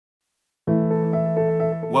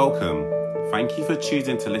Welcome. Thank you for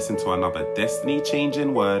choosing to listen to another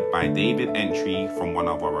destiny-changing word by David Entry from one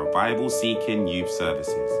of our revival-seeking youth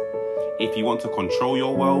services. If you want to control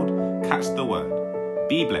your world, catch the word.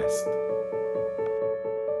 Be blessed.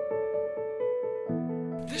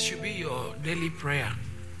 This should be your daily prayer,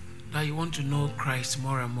 that you want to know Christ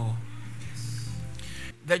more and more.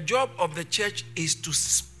 The job of the church is to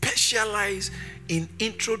specialize in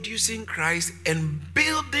introducing Christ and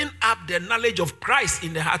building up the knowledge of Christ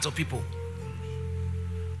in the hearts of people.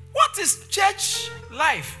 What is church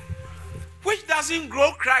life which doesn't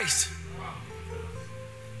grow Christ?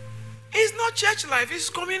 It's not church life, it's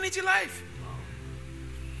community life.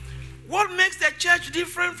 What makes the church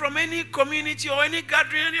different from any community or any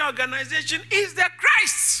gathering, any organization is the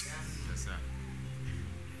Christ.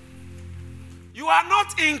 You are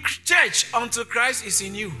not in church until Christ is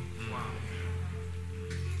in you.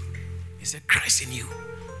 It's a Christ in you,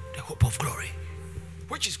 the hope of glory,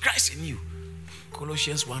 which is Christ in you.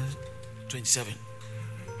 Colossians 1:27.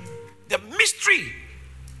 The mystery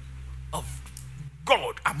of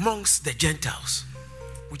God amongst the Gentiles,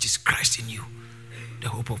 which is Christ in you, the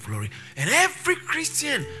hope of glory. And every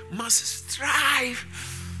Christian must strive.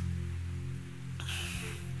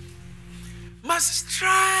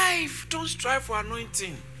 Don't strive for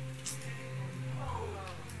anointing.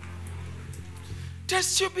 There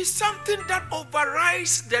should be something that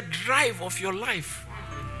overrides the drive of your life.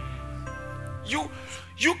 You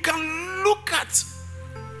can look at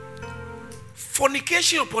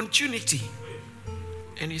fornication opportunity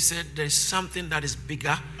and he said there's something that is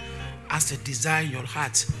bigger as a desire in your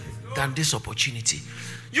heart than this opportunity.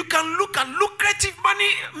 You can look at lucrative money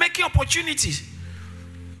making opportunities,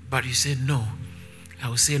 but you say no, I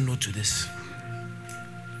will say no to this.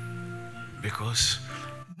 Because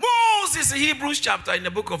Moses in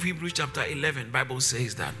the book of Hebrews chapter 11, Bible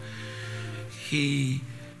says that he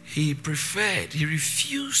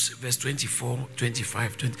refused, verse 24,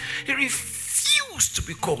 25, 20, he refused to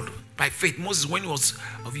be called by faith. Moses, when he was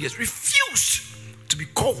of years, refused to be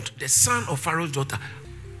called the son of Pharaoh's daughter.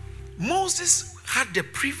 Moses had the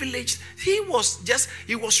privilege, he was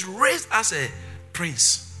raised as a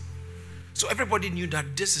prince. So everybody knew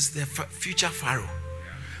that this is the future Pharaoh.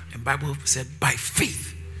 And Bible said by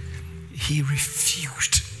faith, he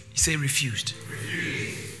refused. He said refused.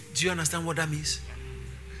 Do you understand what that means?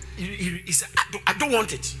 He said, I don't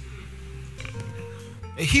want it.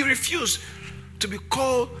 And he refused to be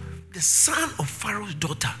called the son of Pharaoh's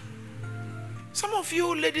daughter. Some of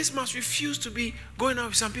you ladies must refuse to be going out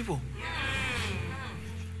with some people.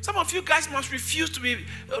 Some of you guys must refuse to be,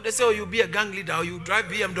 they say, you'll be a gang leader or you drive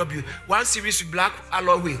BMW, 1 Series with black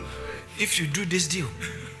alloy wheel, if you do this deal.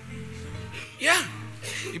 Yeah.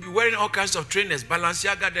 You'll be wearing all kinds of trainers,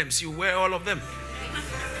 Balenciaga them, so you wear all of them.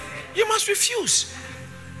 You must refuse.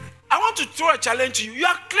 I want to throw a challenge to you. You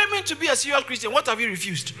are claiming to be a serious Christian. What have you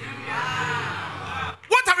refused?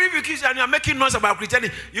 What have you refused? And you are making noise about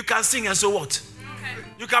Christianity. You can sing and so what?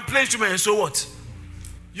 You can play instrument and so what?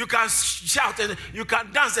 You can shout and you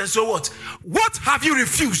can dance and so what? What have you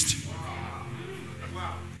refused?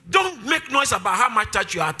 Don't make noise about how much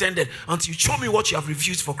church you attended until you show me what you have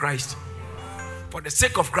refused for Christ. For the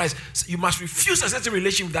sake of Christ, you must refuse a certain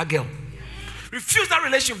relation with that girl. Refuse that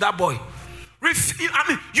relation with that boy.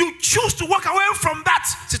 You choose to walk away from that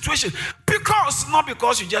situation not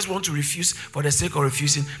because you just want to refuse for the sake of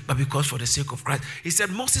refusing, but because for the sake of Christ. He said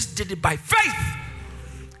Moses did it by faith.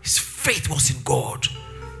 His faith was in God.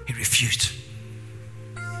 He refused.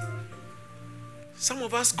 Some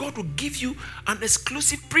of us, God will give you an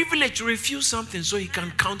exclusive privilege to refuse something so he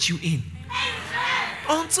can count you in.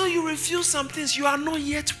 Until you refuse some things, you are not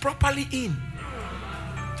yet properly in.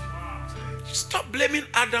 Stop blaming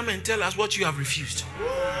Adam and tell us what you have refused.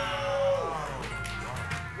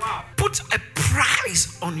 Put a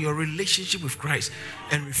price on your relationship with Christ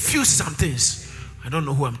and refuse some things. I don't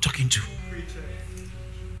know who I'm talking to.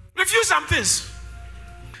 Refuse some things.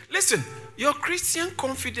 Listen, your Christian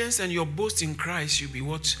confidence and your boast in Christ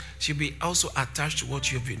should be also attached to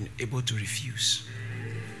what you've been able to refuse.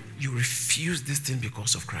 You refuse this thing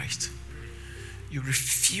because of Christ. You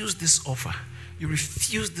refuse this offer. You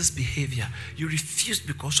refuse this behavior. You refuse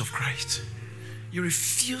because of Christ. You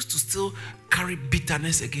refuse to still carry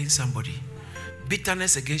bitterness against somebody.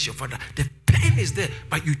 Bitterness against your father. The pain is there,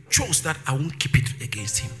 but you chose that I won't keep it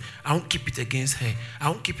against him. I won't keep it against her. I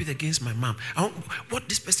won't keep it against my mom. What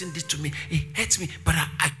this person did to me, it hurts me, but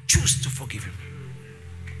I choose to forgive him.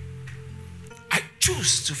 I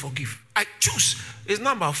choose to forgive. I choose. It's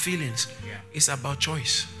not about feelings. It's about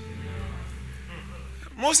choice.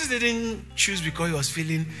 Moses didn't choose because he was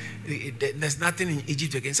feeling there's nothing in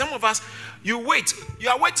Egypt again. Some of us, you wait. You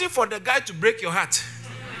are waiting for the guy to break your heart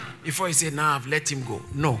before you say, "Now I've let him go."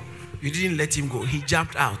 No, you didn't let him go. He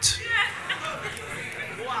jumped out.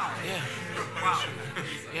 Yeah.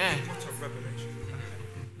 Yeah.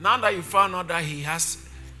 Now that you found out that he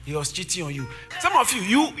was cheating on you. Some of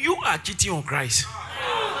you are cheating on Christ.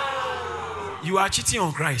 You are cheating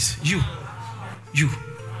on Christ. You.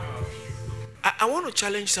 I want to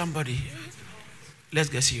challenge somebody. Let's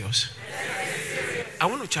get serious. I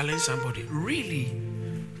want to challenge somebody. Really,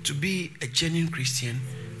 to be a genuine Christian,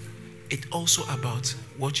 it's also about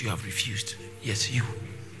what you have refused. Yes, you.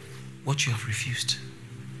 What you have refused.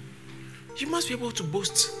 You must be able to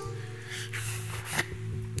boast.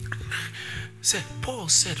 Paul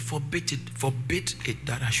said, forbid it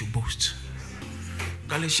that I should boast.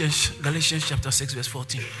 Galatians chapter 6 verse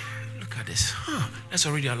 14. Look at this. Let's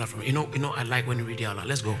read it out loud from you know I like when you read it out loud.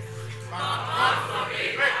 Let's go. God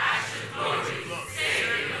forbid that I should glory,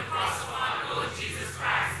 save in the cross of our Lord Jesus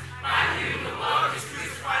Christ, by whom the world is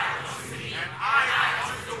crucified unto me, and I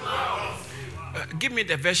unto the world. Give me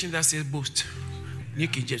the version that says boast. New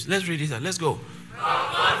King James. Let's read it out. Let's go.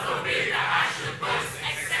 God forbid that I should boast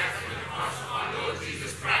except in the cross of our Lord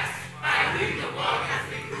Jesus Christ, by whom the world has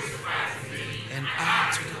been crucified to me, and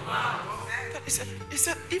I to the world. He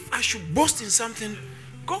said, if I should boast in something,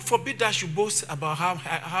 God forbid that I should boast about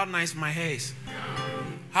how nice my hair is,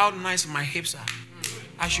 how nice my hips are.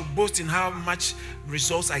 I should boast in how much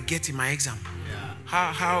results I get in my exam,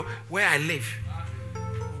 where I live,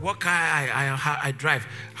 what car I drive,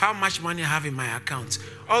 how much money I have in my account.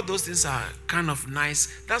 All those things are kind of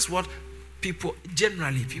nice. That's what people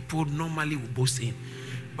normally will boast in.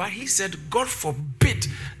 But he said, God forbid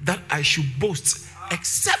that I should boast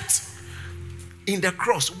except in the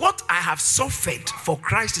cross. What I have suffered for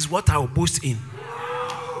Christ is what I will boast in.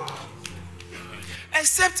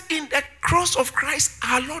 Except in the cross of Christ,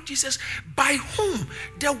 our Lord Jesus, by whom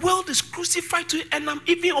the world is crucified to, and I'm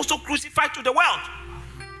even also crucified to the world.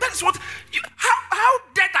 That's what. How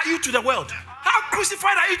dead are you to the world? How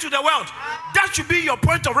crucified are you to the world? That should be your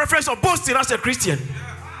point of reference of boasting as a Christian.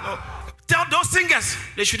 Tell those singers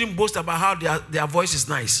they shouldn't boast about how their voice is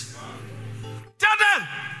nice.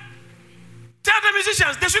 Tell the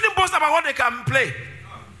musicians they shouldn't boast about what they can play.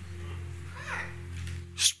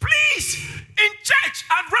 Please, in church,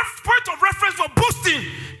 a point of reference for boasting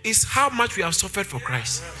is how much we have suffered for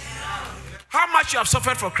Christ. How much you have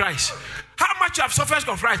suffered for Christ. How much you have suffered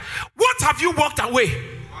for Christ. What have you walked away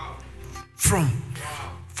from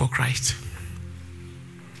for Christ?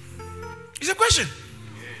 It's a question.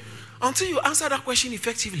 Until you answer that question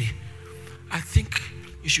effectively, I think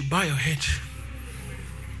you should bow your head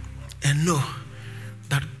and know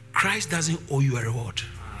that Christ doesn't owe you a reward.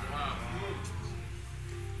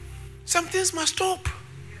 Some things must stop.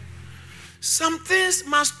 Some things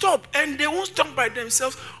must stop, and they won't stop by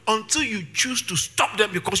themselves until you choose to stop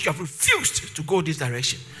them because you have refused to go this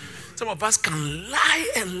direction. Some of us can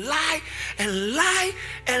lie and lie and lie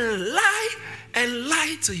and lie and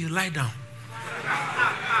lie till you lie down.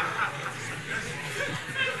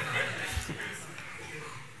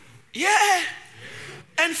 Yeah.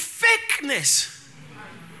 And fakeness.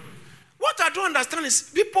 What I don't understand is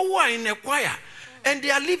people who are in a choir and they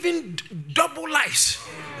are living double lives.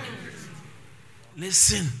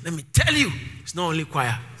 Listen, let me tell you, it's not only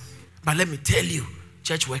choir, but let me tell you,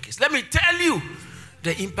 church workers, let me tell you,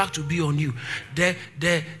 the impact will be on you.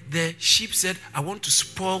 The sheep said, I want to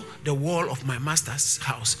spoil the wall of my master's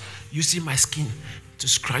house using my skin to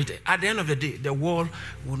scratch it. At the end of the day, the wall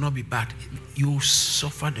will not be bad. You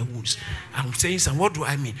suffer the wounds. I'm saying something. What do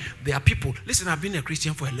I mean? There are people. Listen, I've been a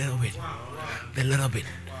Christian for a little bit. A little bit.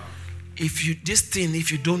 If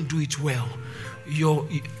you don't do it well,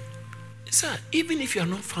 sir, even if you are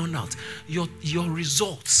not found out, your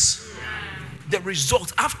results, the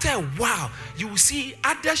results, after a while, you will see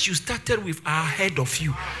others you started with are ahead of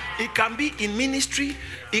you. It can be in ministry,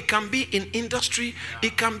 it can be in industry,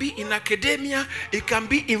 it can be in academia, it can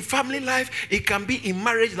be in family life, it can be in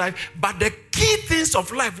marriage life. But the key things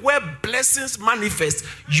of life where blessings manifest,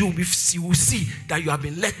 you will see that you have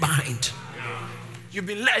been left behind. You've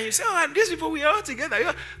been left. You say, these people, we are all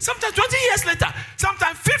together. Sometimes 20 years later,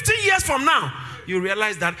 sometimes 50 years from now, you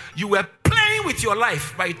realize that you were playing with your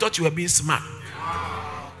life, but you thought you were being smart.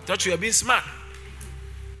 Thought you were being smart.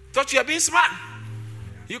 Thought you were being smart.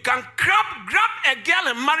 You can grab a girl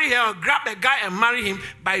and marry her, or grab a guy and marry him,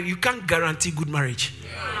 but you can't guarantee good marriage.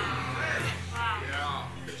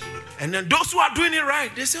 And then those who are doing it right,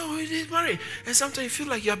 they say, he's married. And sometimes you feel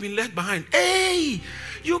like you have been left behind. Hey,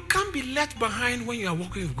 you can't be left behind when you are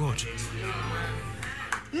walking with God.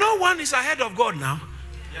 No one is ahead of God now.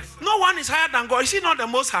 Yes. No one is higher than God. Is he not the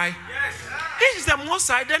most high? Yes. He is the most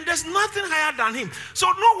high, then there's nothing higher than him. So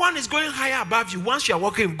no one is going higher above you once you are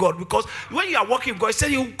walking with God. Because when you are walking with God, he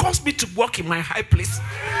said, he will cause me to walk in my high place.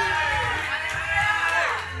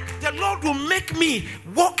 The Lord will make me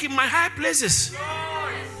walk in my high places.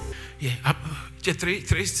 Yeah,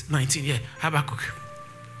 3:19. Yeah, Habakkuk.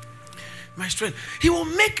 My strength. He will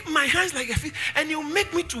make my hands like a feet, and he will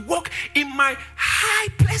make me to walk in my high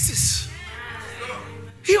places.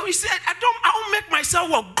 He said, I won't make myself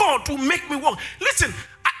walk. God will make me walk. Listen,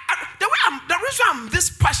 the reason I'm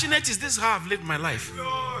this passionate is this how I've lived my life.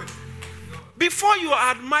 Before you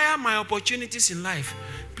admire my opportunities in life,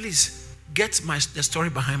 please get the story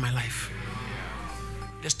behind my life.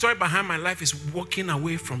 The story behind my life is walking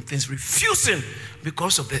away from things, refusing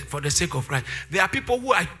for the sake of Christ. There are people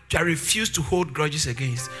who I refuse to hold grudges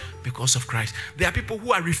against because of Christ. There are people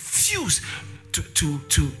who I refuse to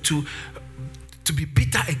be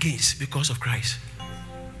bitter against because of Christ.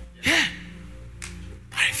 Yeah.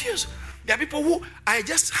 I refuse. There are people who I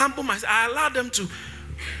just humble myself. I allow them to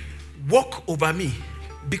walk over me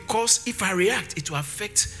because if I react, it will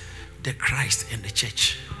affect the Christ and the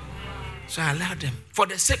church. So I allow them for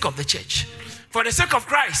the sake of the church, for the sake of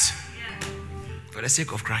Christ, for the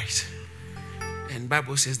sake of Christ. And the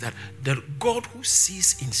Bible says that the God who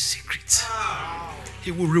sees in secret,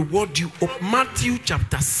 he will reward you. Matthew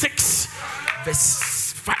chapter 6,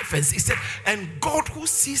 verse 5. He said, and God who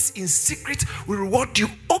sees in secret will reward you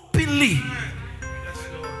openly.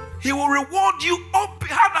 He will reward you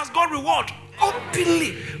openly. How does God reward?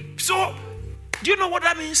 Openly. So, do you know what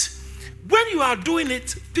that means? When you are doing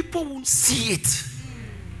it, people won't see it.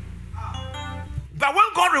 But when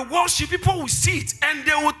God rewards you, people will see it. And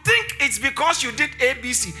they will think it's because you did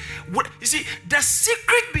ABC. You see, the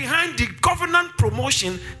secret behind the covenant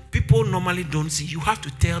promotion, people normally don't see. You have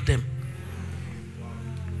to tell them.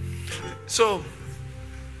 So,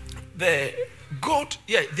 there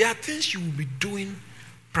are things you will be doing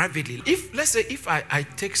privately. Let's say I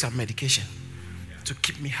take some medication to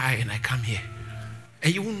keep me high and I come here.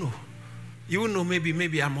 And you won't know. You will know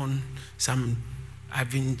maybe I'm on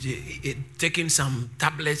I've been taking some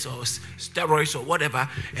tablets or steroids or whatever,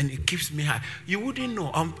 and it keeps me high. You wouldn't know,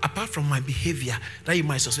 apart from my behavior, that you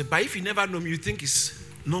might suspect. But if you never know me, you think it's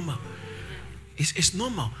normal. It's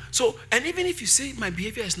normal. So, and even if you say my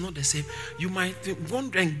behavior is not the same, you might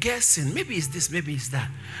wonder and guessing, maybe it's this, maybe it's that.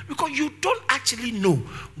 Because you don't actually know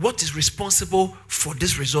what is responsible for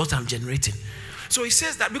this result I'm generating. So he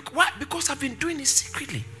says that, why? Because I've been doing it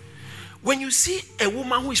secretly. When you see a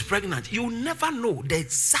woman who is pregnant, you never know the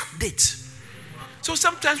exact date. So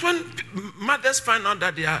sometimes when mothers find out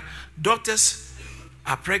that their daughters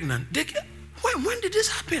are pregnant, they get, when did this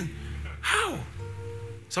happen? How?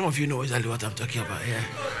 Some of you know exactly what I'm talking about here.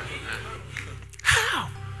 How?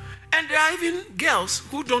 And there are even girls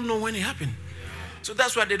who don't know when it happened. So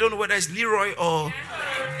that's why they don't know whether it's Leroy or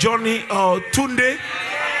Johnny or Tunde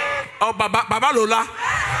or Baba Lola.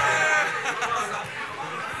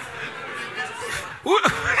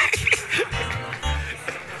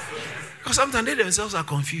 Because sometimes they themselves are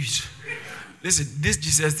confused. Listen, this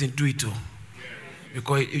Jesus didn't do it too.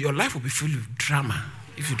 Because your life will be filled with drama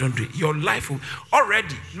if you don't do it. Your life will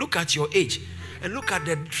already, look at your age and look at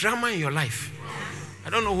the drama in your life.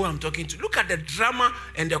 I don't know who I'm talking to. Look at the drama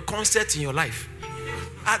and the concerts in your life.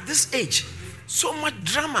 At this age, so much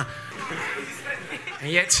drama.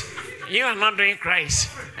 And yet, you are not doing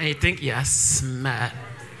Christ. And you think you are smart.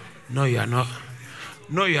 No, you are not.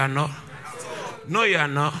 No, you are not. No, you are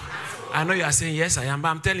not. I know you are saying, yes, I am. But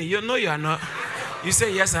I'm telling you, no, you are not. You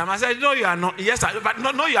say, yes, I am. I said, no, you are not. Yes, but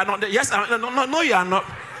no, you are not. Yes, no, you are not.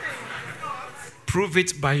 Prove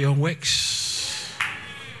it by your works.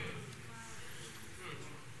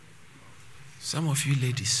 Some of you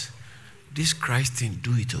ladies, this Christ thing,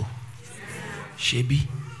 do it all. Shebi,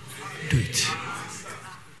 do it.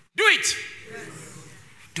 Do it.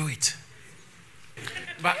 Do it.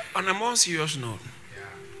 But on a more serious note,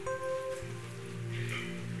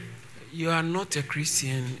 you are not a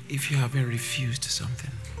Christian if you haven't refused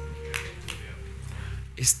something.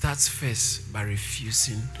 It starts first by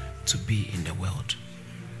refusing to be in the world.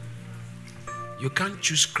 You can't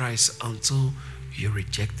choose Christ until you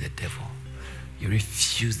reject the devil. You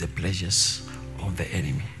refuse the pleasures of the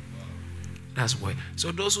enemy. That's why.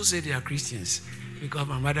 So those who say they are Christians, because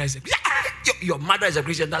my mother is a Christian. Your mother is a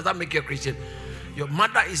Christian, does that make you a Christian? Your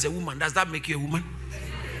mother is a woman, does that make you a woman?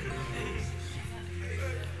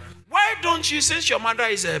 Why don't you, since your mother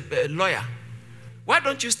is a lawyer, why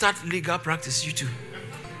don't you start legal practice, you too?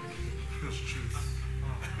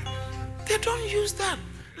 They don't use that.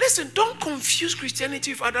 Listen, don't confuse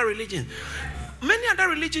Christianity with other religions. Many other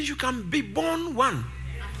religions you can be born one.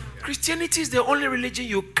 Christianity is the only religion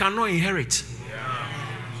you cannot inherit.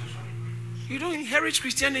 You don't inherit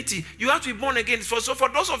Christianity. You have to be born again. So for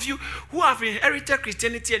those of you who have inherited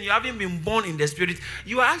Christianity and you haven't been born in the Spirit,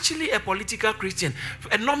 you are actually a political Christian,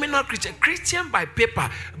 a nominal Christian, Christian by paper,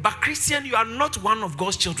 but Christian, you are not one of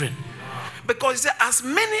God's children. Because he said, as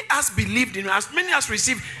many as believed in him, as many as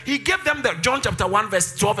received, he gave them the, John chapter 1,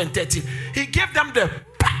 verse 12 and 13. He gave them the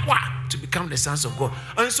power to become the sons of God.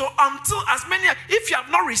 And so until as many, if you have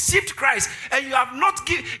not received Christ and you have not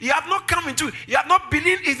come into, you have not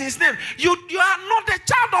believed in his name, you are not the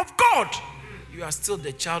child of God. You are still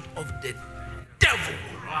the child of the devil.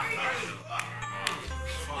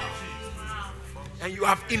 And you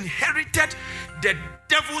have inherited the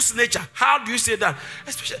devil's nature. How do you say that?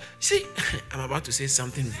 Especially, see, I'm about to say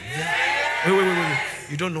something. Wait.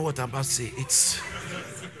 You don't know what I'm about to say. It's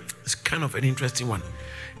kind of an interesting one.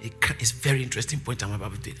 It's a very interesting point I'm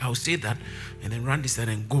about to take. I'll say that and then run this and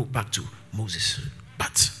then go back to Moses.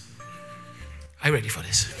 But are you ready for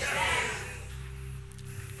this?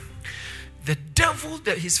 The devil,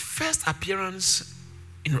 his first appearance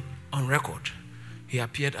on record, he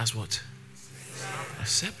appeared as what? A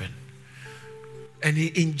serpent. And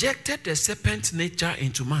he injected the serpent nature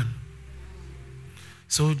into man.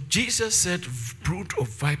 So Jesus said, brood of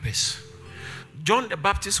vipers. John the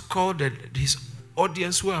Baptist called his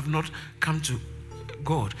audience who have not come to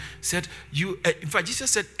God, said, in fact,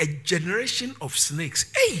 Jesus said, a generation of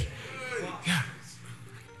snakes. Hey! Yeah.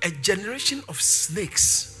 A generation of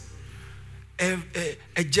snakes.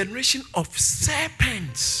 A generation of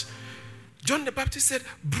serpents. John the Baptist said,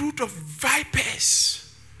 brood of vipers.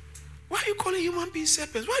 Why are you calling human beings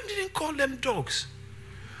serpents? Why didn't you call them dogs?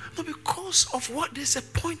 No, because of what this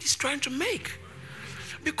point is trying to make.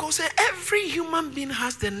 Because every human being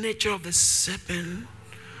has the nature of the serpent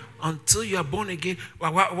until you are born again.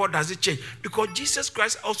 Well, what does it change? Because Jesus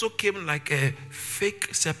Christ also came like a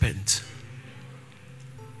fake serpent.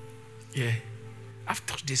 Yeah. I've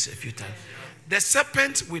taught this a few times. The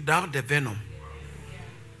serpent without the venom.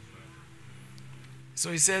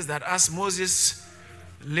 So he says that as Moses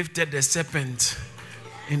lifted the serpent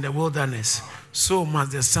in the wilderness, so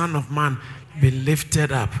must the Son of Man be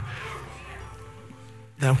lifted up,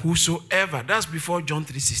 that whosoever, that's before John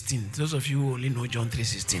 3:16. Those of you who only know John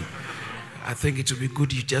 3:16, I think it will be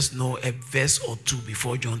good you just know a verse or two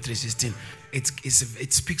before John 3:16.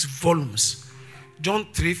 It speaks volumes. John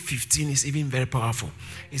 3:15 is even very powerful.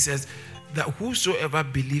 It says that whosoever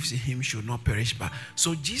believes in him should not perish. But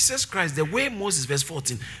so Jesus Christ, the way Moses, verse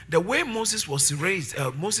 14, the way Moses was raised,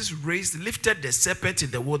 lifted the serpent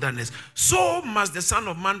in the wilderness, so must the Son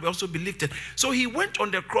of Man also be lifted. So he went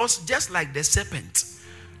on the cross just like the serpent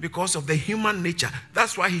because of the human nature.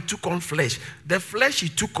 That's why he took on flesh. The flesh he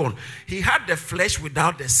took on, he had the flesh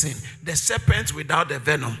without the sin, the serpent without the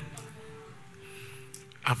venom.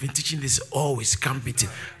 I've been teaching this always, can't beat it.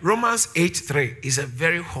 Romans 8:3 is a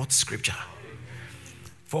very hot scripture.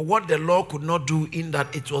 For what the law could not do in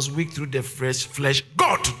that it was weak through the flesh,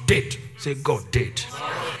 God did. Say, God did.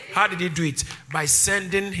 How did he do it? By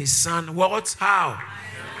sending his son. What? How?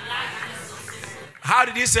 How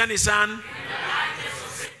did he send his son?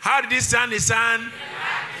 How did he send his son?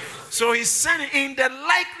 So he's sending in the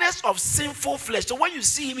likeness of sinful flesh. So when you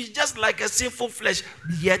see him, he's just like a sinful flesh,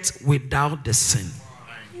 yet without the sin.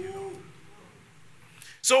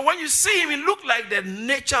 So when you see him, he looked like the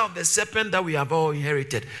nature of the serpent that we have all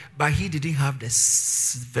inherited. But he didn't have the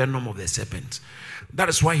venom of the serpent. That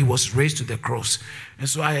is why he was raised to the cross. And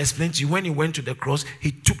so I explained to you, when he went to the cross,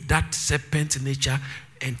 he took that serpent nature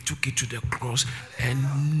and took it to the cross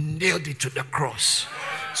and nailed it to the cross.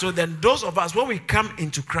 So then those of us, when we come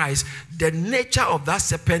into Christ, the nature of that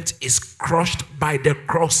serpent is crushed by the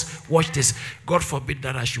cross. Watch this. God forbid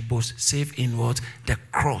that I should boast. Save in what? The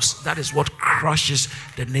cross. That is what crushes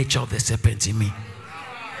the nature of the serpent in me.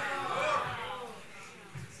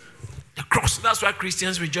 The cross. That's why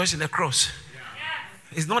Christians rejoice in the cross.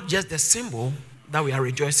 It's not just the symbol that we are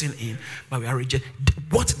rejoicing in, but we are rejoicing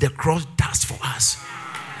what the cross does for us.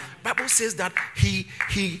 Bible says that he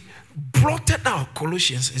blotted out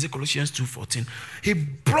Colossians 2:14. He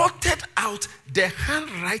blotted out the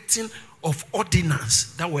handwriting of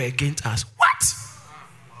ordinance that were against us. What?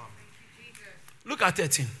 Look at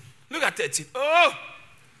 13. Look at 13. Oh,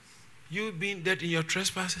 you being dead in your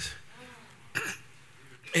trespasses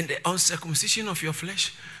and the uncircumcision of your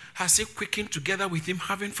flesh has he quickened together with him,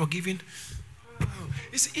 having forgiven.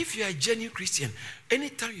 You see, if you are a genuine Christian,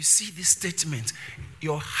 anytime you see this statement,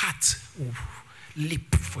 your heart will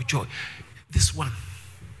leap for joy. This one.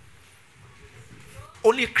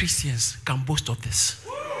 Only Christians can boast of this.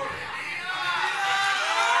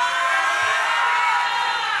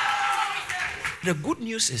 The good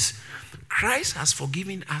news is Christ has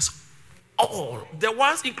forgiven us all. The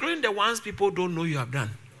ones, including the ones people don't know you have done.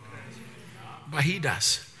 But he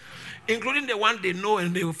does. Including the one they know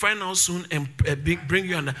and they will find out soon and bring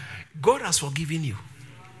you under. God has forgiven you.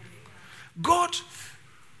 God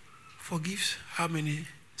forgives how many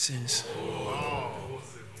sins?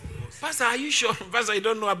 Pastor, are you sure? Pastor, you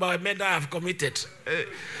don't know about a murder I've committed.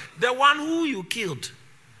 The one who you killed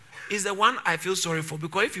is the one I feel sorry for,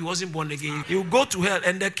 because if he wasn't born again, he will go to hell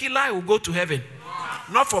and the killer will go to heaven.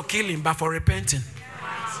 Not for killing, but for repenting.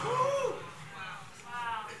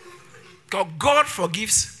 Because God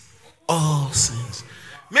forgives all sins.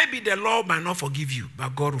 Maybe the law might not forgive you,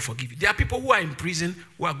 but God will forgive you. There are people who are in prison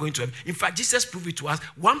who are going to heaven. In fact, Jesus proved it to us.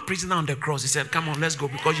 One prisoner on the cross, he said, come on, let's go,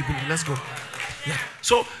 because you believe, let's go. Yeah.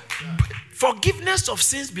 So, forgiveness of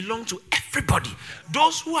sins belongs to everybody.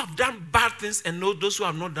 Those who have done bad things and those who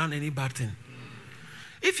have not done any bad thing.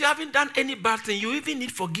 If you haven't done any bad thing, you even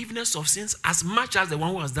need forgiveness of sins as much as the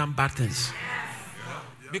one who has done bad things.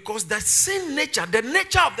 Because the sin nature, the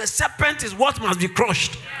nature of the serpent is what must be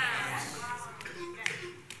crushed.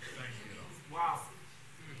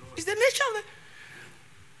 It's the nature of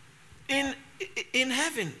the... In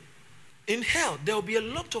heaven, in hell, there will be a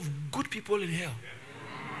lot of good people in hell.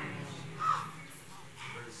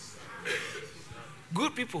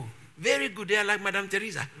 Good people. Very good. They are like Madame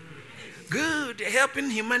Teresa. Good. They're helping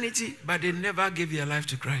humanity, but they never gave their life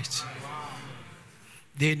to Christ.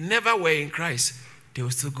 They never were in Christ. They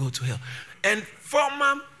will still go to hell. And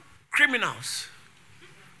former criminals,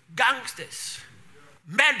 gangsters,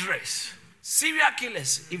 murderers, serial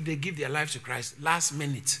killers, if they give their life to Christ, last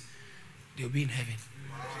minute, they'll be in heaven.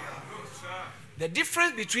 The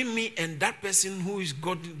difference between me and that person who is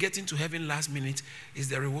getting to heaven last minute is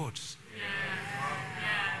the rewards.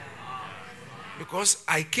 Because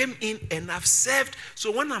I came in and I've served.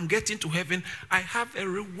 So when I'm getting to heaven, I have a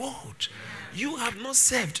reward. You have not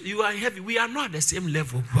served. You are in heaven. We are not at the same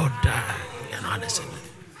level, brother. We are not at the same level.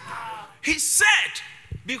 He said,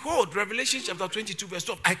 behold, Revelation chapter 22 verse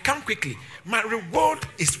 12, I come quickly. My reward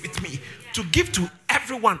is with me to give to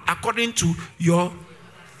everyone according to.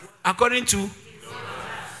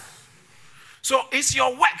 So it's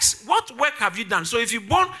your works. What work have you done? So if you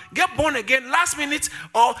get born again last minute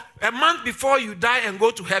or a month before you die and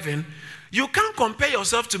go to heaven, you can't compare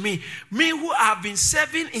yourself to me. Me who have been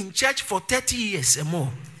serving in church for 30 years and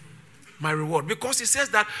more. My reward. Because it says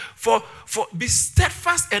that for be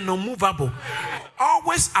steadfast and unmovable.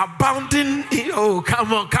 Always abounding. Oh,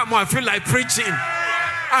 come on. I feel like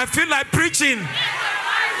preaching.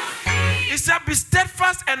 It said, be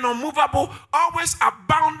steadfast and unmovable, always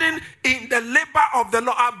abounding in the labor of the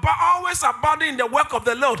Lord, always abounding in the work of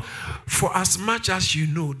the Lord. For as much as you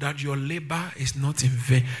know that your labor is not in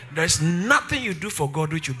vain, there is nothing you do for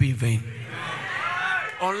God which will be in vain.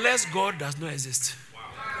 Unless God does not exist.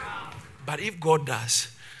 But if God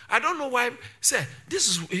does, I don't know why, this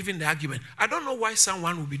is even the argument. I don't know why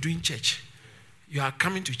someone will be doing church. You are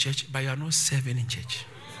coming to church, but you are not serving in church.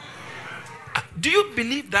 Do you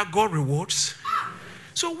believe that God rewards?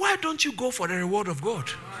 So why don't you go for the reward of God?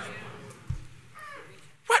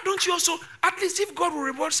 Why don't you also, at least if God will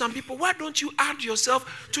reward some people, why don't you add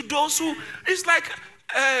yourself to those who, it's like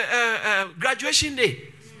graduation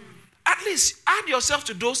day. At least add yourself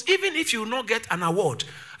to those, even if you will not get an award.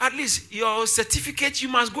 At least your certificate, you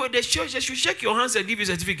must go, the church, they should shake your hands and give you a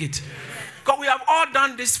certificate. Because we have all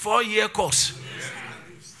done this 4-year course.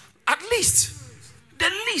 At least. The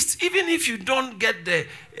least, even if you don't get the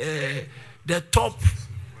top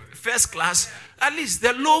first class, at least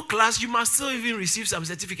the low class, you must still even receive some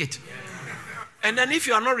certificate. And then if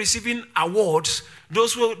you are not receiving awards,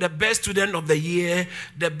 those who are the best student of the year,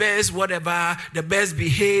 the best whatever, the best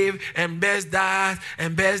behave, and best that,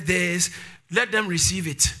 and best this, let them receive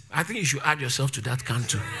it. I think you should add yourself to that count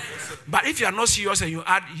too. But if you are not serious and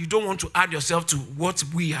you don't want to add yourself to what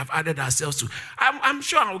we have added ourselves to, I'm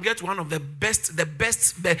sure I will get one of the best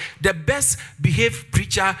behaved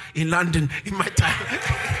preacher in London in my time.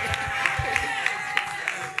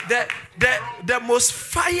 the most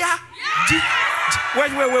fire.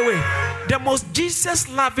 Wait. The most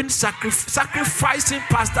Jesus-loving, sacrificing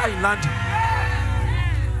pastor in London.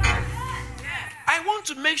 I want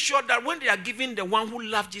to make sure that when they are giving the one who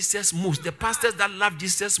loved Jesus most, the pastors that love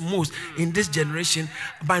Jesus most in this generation,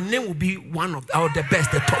 my name will be one of the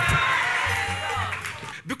best, the top.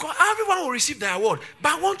 Because everyone will receive the award,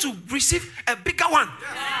 but I want to receive a bigger one.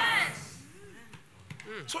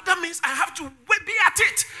 So that means I have to be at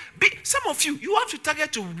it. Some of you have to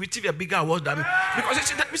target to receive a bigger award than me.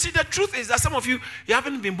 Because you see, the truth is that some of you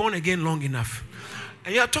haven't been born again long enough.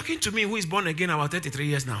 And you are talking to me who is born again about 33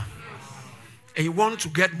 years now. And you want to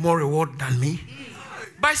get more reward than me.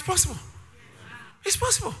 But it's possible. It's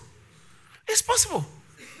possible. It's possible.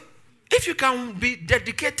 If you can be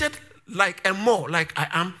dedicated and more like I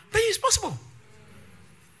am, then it's possible.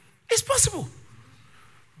 It's possible.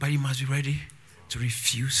 But you must be ready to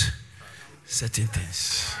refuse certain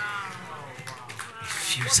things.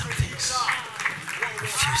 Refuse some things.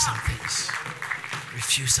 Refuse some things.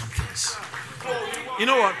 Refuse some things. You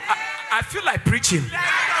know what? I feel like preaching.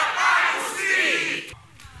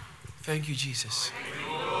 Thank you, Jesus.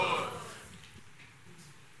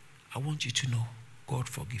 I want you to know God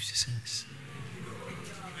forgives your sins.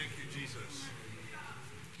 Thank you, Jesus.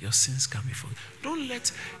 Your sins can be forgiven. Don't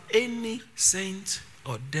let any saint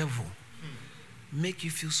or devil make you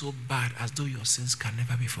feel so bad as though your sins can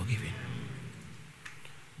never be forgiven.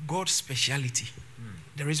 God's speciality,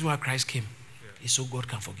 the reason why Christ came, is so God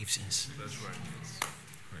can forgive sins. That's right.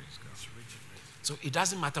 So it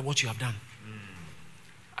doesn't matter what you have done.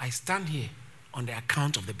 I stand here on the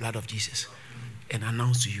account of the blood of Jesus and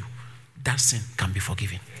announce to you that sin can be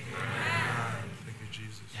forgiven. Thank you,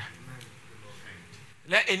 Jesus. Yeah.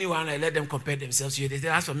 Let anyone, let them compare themselves to you. They say,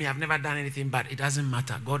 as for me, I've never done anything bad. It doesn't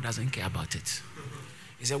matter. God doesn't care about it.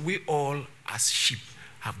 He said, we all as sheep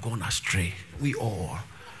have gone astray. We all.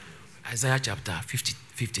 Isaiah chapter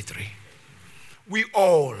 53. We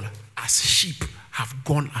all as sheep have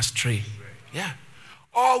gone astray. Yeah.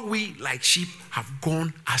 All we like sheep have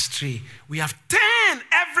gone astray. We have turned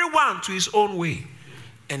everyone to his own way.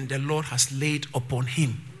 And the Lord has laid upon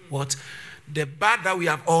him what? The bad that we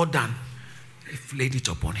have all done. He laid it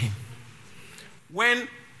upon him. When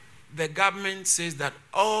the government says that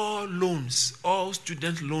all loans, all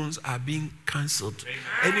student loans are being cancelled.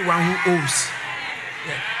 Anyone who owes.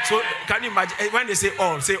 Yeah. So can you imagine when they say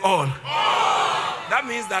all, say all. That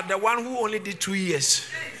means that the one who only did 2 years,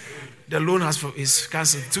 the loan is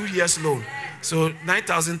cancelled. 2 years loan. So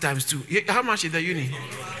 9,000 times 2. How much is the uni?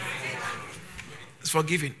 It's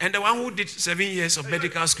forgiven. And the one who did 7 years of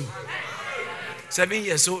medical school. 7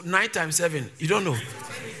 years. So 9 times 7. You don't know.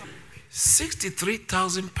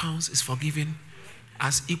 63,000 pounds is forgiven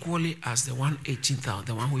as equally as the one 18,000,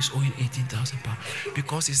 the one who is owing 18,000 pounds.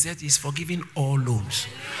 Because he said he's forgiving all loans,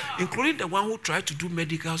 including the one who tried to do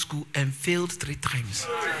medical school and failed 3 times.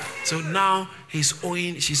 So now she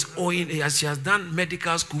has done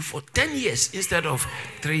medical school for 10 years instead of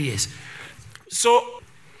 3 years. So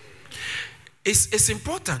it's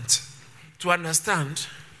important to understand,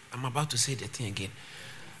 I'm about to say the thing again.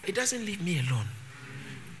 It doesn't leave me alone.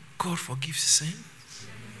 God forgives sin.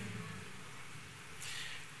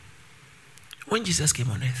 When Jesus came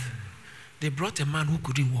on earth, they brought a man who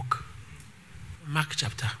couldn't walk. Mark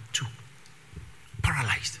chapter 2.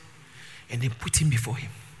 Paralyzed. And they put him before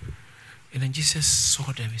him. And then Jesus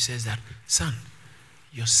saw them. He says that, son,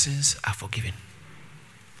 your sins are forgiven.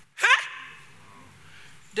 Huh?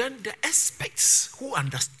 Then the experts who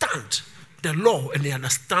understand the law and they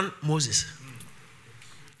understand Moses.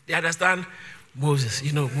 They understand Moses.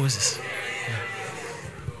 You know Moses. Yeah.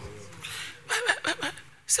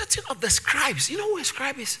 Certain of the scribes, you know who a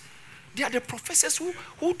scribe is? They are the professors who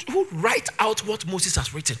write out what Moses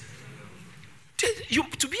has written.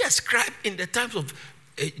 To be a scribe in the times of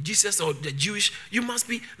Jesus or the Jewish, you must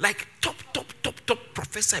be like top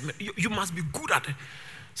professor. You must be good at it.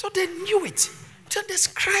 So they knew it. Then the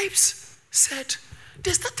scribes said,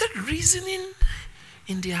 they started reasoning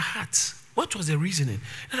in their hearts. What was the reasoning?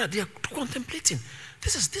 They are contemplating.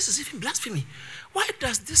 This is even blasphemy. Why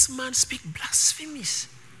does this man speak blasphemies?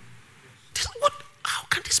 How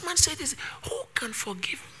can this man say this? Who can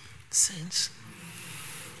forgive sins?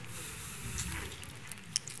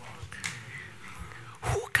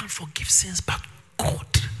 Who can forgive sins but God?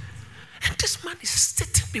 And this man is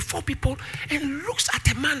sitting before people and looks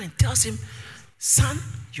at a man and tells him, son,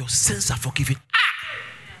 your sins are forgiven.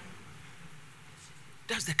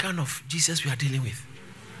 That's the kind of Jesus we are dealing with.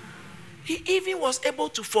 He even was able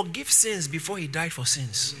to forgive sins before he died for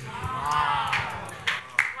sins.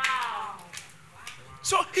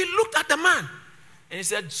 So he looked at the man and he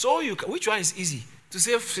said, which one is easy? To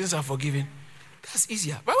say sins are forgiven? That's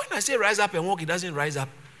easier. But when I say rise up and walk, it doesn't rise up.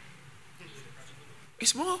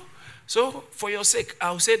 It's more. So for your sake,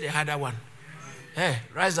 I'll say the harder one. Hey,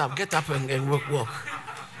 rise up, get up and walk.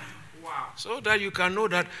 So that you can know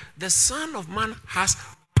that the Son of Man has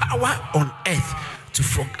power on earth to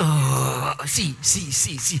forgive.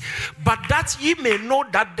 See. But that ye may know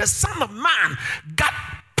that the Son of Man got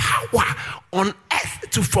power on earth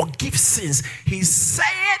to forgive sins. He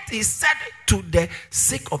said to the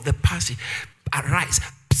sick of the palsy, arise,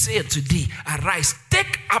 say to thee, arise,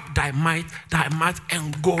 take up thy mat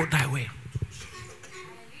and go thy way.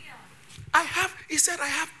 He said, I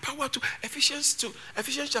have power to. Ephesians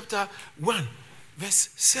chapter 1, verse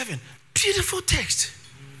 7. Beautiful text.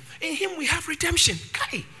 In him we have redemption.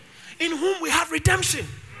 In whom we have redemption.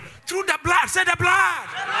 Through the blood. Say the blood.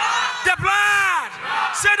 The blood.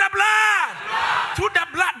 Say the blood. Through the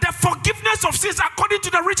blood. The forgiveness of sins according to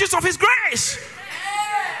the riches of his grace.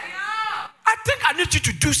 I think I need you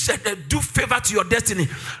to do favor to your destiny.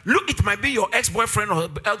 Look, it might be your ex-boyfriend or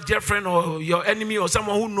ex-girlfriend or your enemy or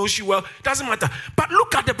someone who knows you well. Doesn't matter. But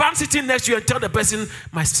look at the man sitting next to you and tell the person,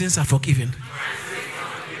 my sins are forgiven.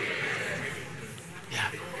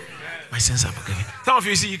 Yeah. My sins are forgiven. Some of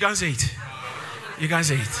you see, you can't say it. You can't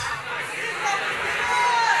say it.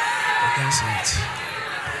 You can't say it.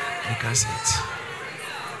 You can't say it.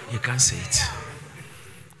 You can't say it.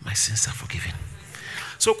 My sins are forgiven.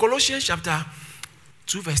 So Colossians chapter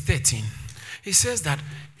 2 verse 13, he says that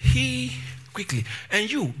he quickly,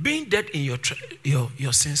 and you being dead in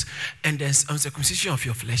your sins and the uncircumcision of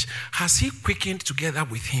your flesh, has he quickened together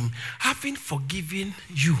with him, having forgiven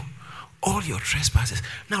you all your trespasses.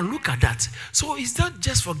 Now look at that. So it's not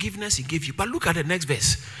just forgiveness he gave you, but look at the next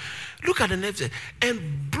verse. Look at the next verse.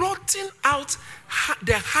 And blotting out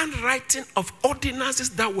the handwriting of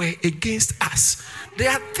ordinances that were against us. There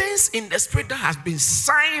are things in the spirit that has been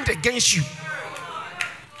signed against you.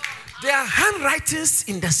 There are handwritings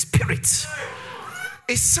in the spirit.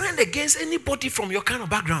 It's signed against anybody from your kind of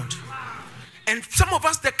background. And some of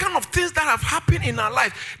us, the kind of things that have happened in our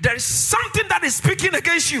life, there is something that is speaking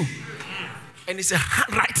against you. And it's a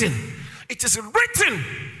handwriting. It is written.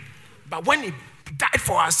 But when he died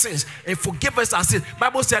for our sins and forgave us our sins,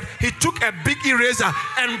 Bible said he took a big eraser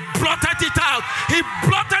and blotted it out. He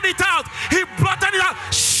blotted it out. He blotted it out.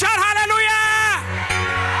 Shout hallelujah!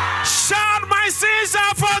 Shout, my sins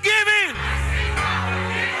are forgiven.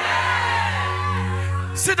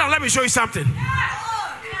 Sit down, let me show you something.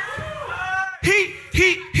 He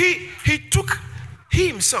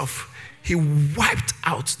himself, he wiped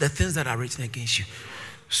out the things that are written against you.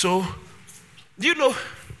 So, do you know,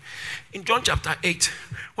 in John chapter 8,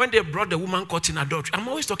 when they brought the woman caught in adultery, I'm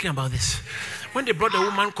always talking about this. When they brought the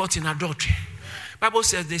woman caught in adultery, Bible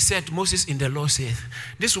says, they said, Moses in the law said,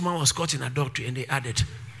 this woman was caught in adultery, and they added,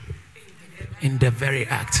 in the very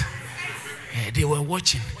act. Yeah, they were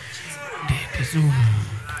watching. They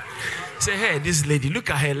say, hey, this lady, look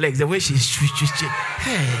at her legs, the way she's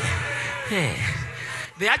hey.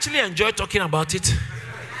 They actually enjoy talking about it.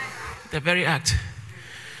 The very act.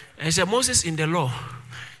 And he said, Moses in the law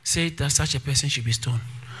said that such a person should be stoned.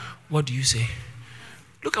 What do you say?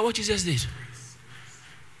 Look at what Jesus did.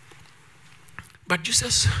 But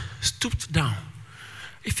Jesus stooped down.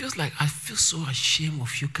 It feels like, I feel so ashamed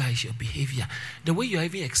of you guys, your behavior. The way you're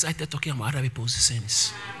even excited talking about other people's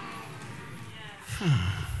sins.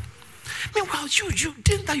 Meanwhile, you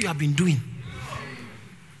things that you have been doing.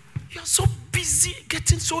 You're so busy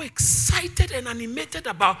getting so excited and animated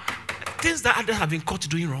about things that others have been caught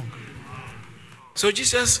doing wrong. So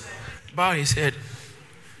Jesus bowed his head.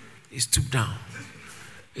 He stooped down.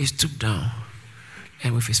 He stooped down.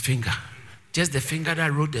 And with his finger, just the finger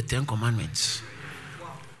that wrote the 10 Commandments,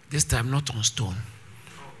 this time not on stone,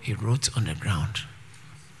 he wrote on the ground.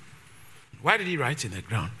 Why did he write in the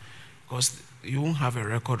ground? Because you won't have a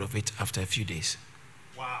record of it after a few days.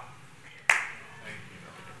 Wow.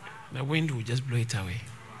 The wind will just blow it away.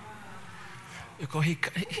 Because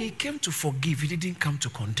he came to forgive. He didn't come to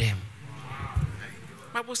condemn.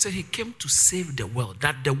 Bible said he came to save the world,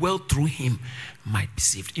 that the world through him might be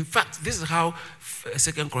saved. In fact, this is how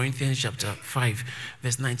 2 Corinthians chapter 5,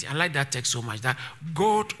 verse 19. I like that text so much, that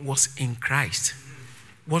God was in Christ.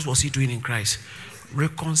 What was he doing in Christ?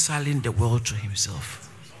 Reconciling the world to himself.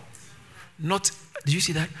 Not, did you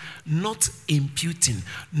see that? Not imputing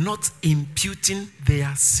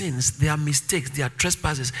their sins, their mistakes, their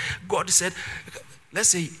trespasses. God said, let's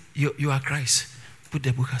say you are Christ. Put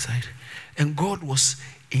the book aside. And God was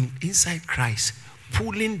inside Christ,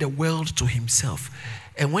 pulling the world to himself.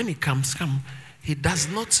 And when he comes, he does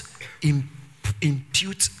not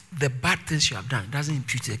impute the bad things you have done. He doesn't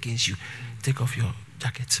impute it against you. Take off your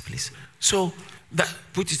jackets, please. So,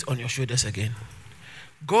 put it on your shoulders again.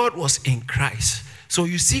 God was in Christ. So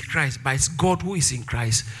you see Christ, but it's God who is in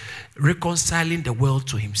Christ, reconciling the world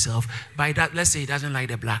to himself. By that, let's say he doesn't like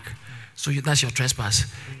the black. So that's your trespass.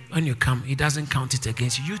 When you come, he doesn't count it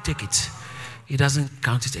against you. You take it. He doesn't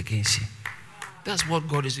count it against you. That's what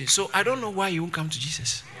God is doing. So I don't know why you won't come to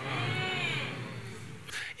Jesus.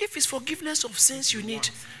 if it's forgiveness of sins you need,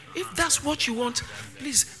 if that's what you want,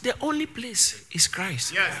 please, the only place is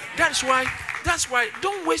Christ. Yes. That's why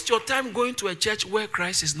don't waste your time going to a church where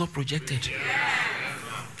Christ is not projected.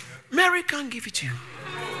 Mary can't give it to you.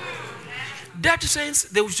 Dead saints,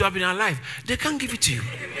 they should have been alive. They can't give it to you.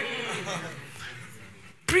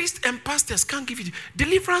 Priests and pastors can't give it to you.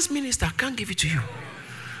 Deliverance minister can't give it to you.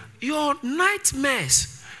 Your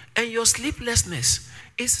nightmares and your sleeplessness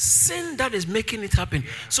is sin that is making it happen.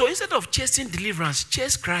 So instead of chasing deliverance,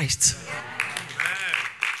 chase Christ.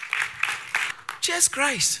 Chase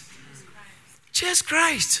Christ. Chase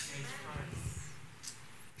Christ.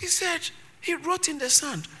 He said, he wrote in the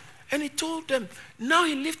sand and he told them, now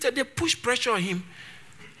he lifted, they pushed pressure on him.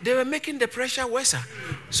 They were making the pressure worse.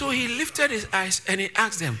 So he lifted his eyes and he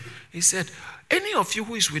asked them, he said, any of you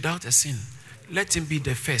who is without a sin, let him be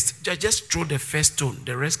the first. Just throw the first stone.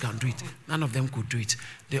 The rest can do it. None of them could do it.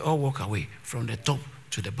 They all walk away from the top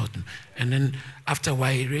to the bottom. And then after a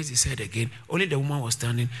while, he raised his head again. Only the woman was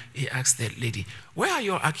standing. He asked the lady, where are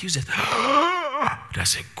your accusers?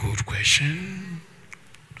 That's a good question.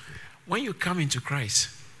 When you come into Christ,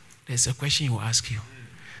 there's a question he will ask you.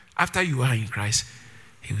 After you are in Christ,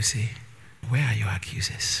 he will say, where are your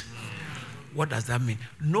accusers? What does that mean?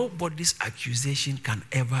 Nobody's accusation can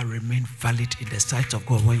ever remain valid in the sight of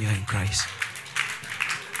God when you're in Christ.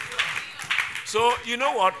 So, you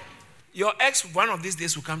know what? Your ex, one of these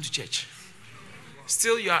days, will come to church.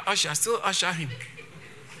 Still, you are usher. Still usher him.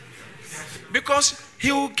 Because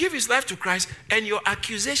he will give his life to Christ, and your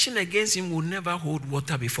accusation against him will never hold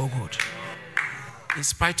water before God. In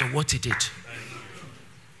spite of what he did.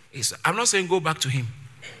 I'm not saying go back to him.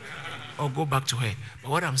 Or go back to her.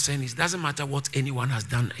 But what I'm saying is, it doesn't matter what anyone has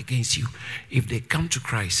done against you. If they come to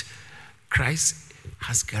Christ, Christ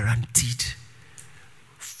has guaranteed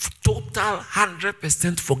total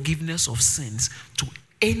 100% forgiveness of sins to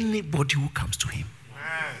anybody who comes to him.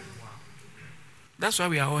 That's why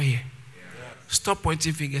we are all here. Stop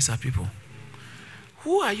pointing fingers at people.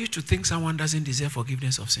 Who are you to think someone doesn't deserve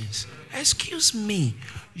forgiveness of sins? Excuse me.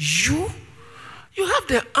 You have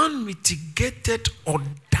the unmitigated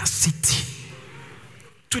audacity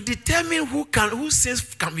to determine whose sins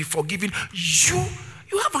can be forgiven.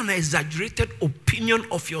 You have an exaggerated opinion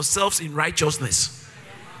of yourselves in righteousness.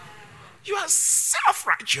 You are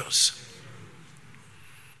self-righteous.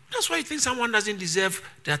 That's why you think someone doesn't deserve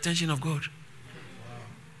the attention of God.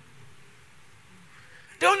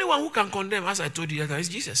 The only one who can condemn, as I told you, is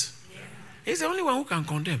Jesus. He's the only one who can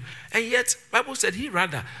condemn. And yet, Bible said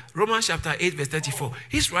Romans chapter 8 verse 34,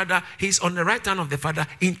 he's on the right hand of the Father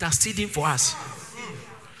interceding for us.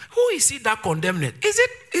 Who is he that condemned?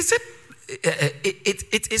 It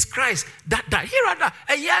is Christ that died.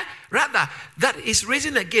 Rather that is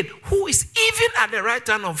risen again, who is even at the right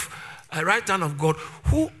hand of God,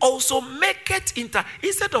 who also maketh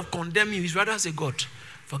instead of condemning you, he's rather say, God,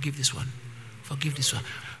 forgive this one, forgive this one,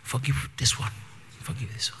 forgive this one,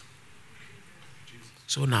 forgive this one.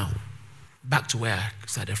 So now, back to where I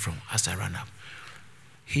started from as I ran up.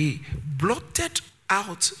 He blotted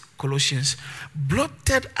out Colossians,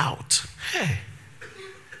 blotted out. Hey,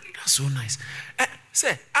 that's so nice.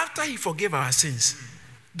 Say, after he forgave our sins,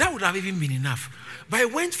 that would have even been enough. But he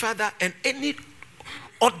went further, and any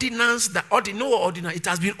ordinance, it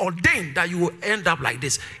has been ordained that you will end up like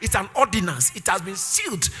this. It's an ordinance. It has been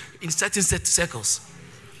sealed in certain circles.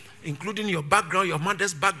 Including your background, your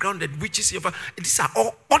mother's background, the witches. These are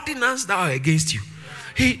all ordinances that are against you.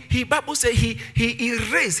 Bible says he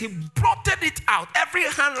erased, he blotted it out. Every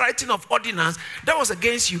handwriting of ordinance that was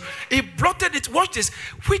against you, he blotted it. Watch this,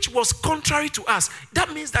 which was contrary to us.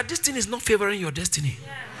 That means that this thing is not favoring your destiny.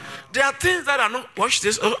 There are things that are not. Watch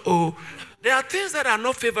this. There are things that are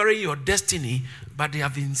not favoring your destiny, but they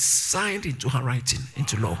have been signed into handwriting,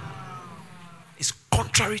 into law. It's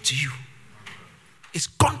contrary to you. It's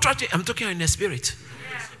contrary to, I'm talking in the spirit.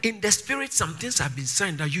 In the spirit, some things have been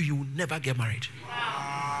signed that you will never get married.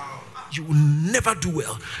 You will never do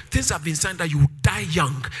well. Things have been signed that you will die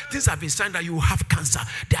young. Things have been signed that you will have cancer.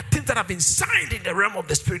 There are things that have been signed in the realm of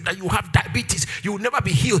the spirit that you will have diabetes. You will never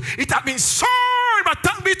be healed. It has been signed, but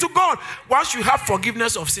thanks be to God. Once you have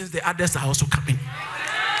forgiveness of sins, the others are also coming.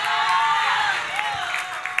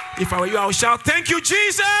 If I were you, I would shout, thank you,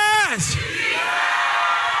 Jesus.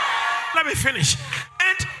 Let me finish.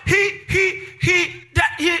 And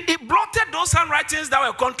he blotted those handwritings that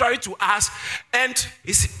were contrary to us. And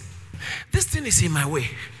he said, this thing is in my way.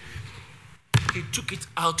 He took it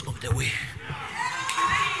out of the way.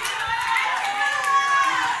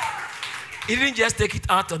 He didn't just take it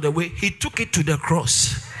out of the way. He took it to the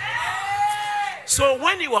cross. So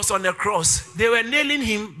when he was on the cross, they were nailing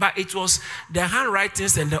him, but it was the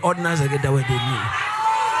handwritings and the ordinals that were they knew.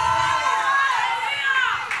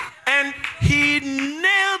 And he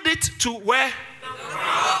nailed it to where?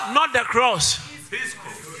 Not the cross. His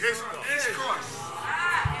cross.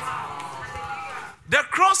 The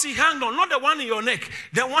cross he hung on, not the one in your neck.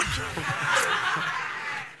 The one.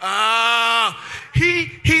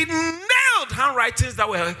 He nailed handwritings that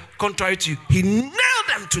were contrary to you. He nailed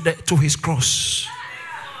them to his cross.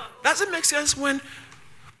 Does it make sense when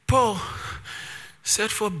Paul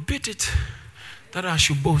said, "Forbid it that I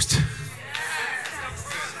should boast,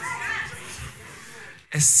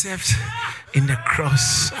 except in the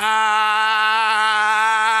cross"?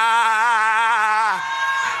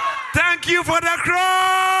 Thank you for the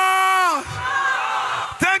cross.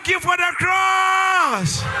 Thank you for the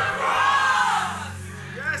cross.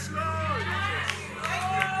 Yes, Lord.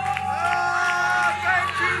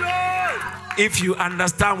 Thank you, Lord. If you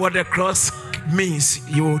understand what the cross means,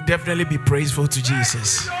 you will definitely be praiseful to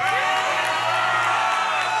Jesus.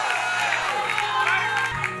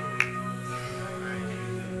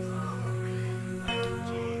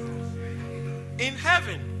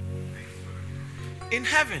 In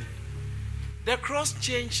heaven, the cross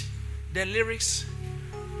changed the lyrics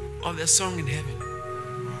of the song in heaven.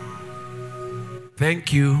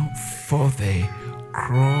 Thank you for the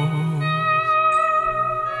cross.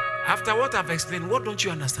 After what I've explained, what don't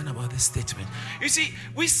you understand about this statement? You see,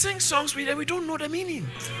 we sing songs and we don't know the meaning.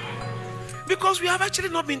 Because we have actually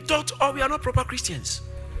not been taught, or we are not proper Christians.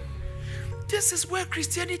 This is where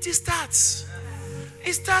Christianity starts.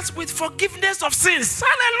 It starts with forgiveness of sins.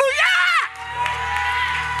 Hallelujah!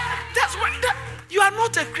 That's what you are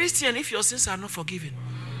not a Christian if your sins are not forgiven.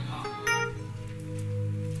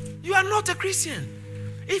 You are not a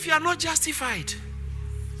Christian if you are not justified.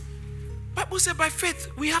 Bible says by faith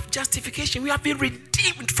we have justification. We have been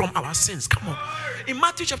redeemed from our sins. Come on. In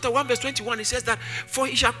Matthew chapter 1 verse 21 it says that, "For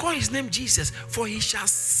he shall call his name Jesus, for he shall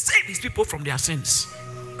save his people from their sins."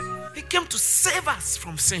 He came to save us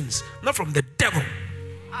from sins, not from the devil.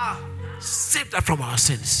 Save us from our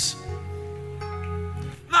sins.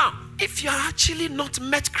 Now, if you are actually not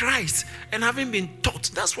met Christ and haven't been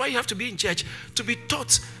taught, that's why you have to be in church, to be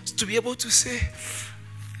taught, to be able to say,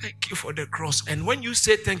 "Thank you for the cross." And when you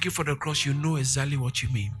say thank you for the cross, you know exactly what you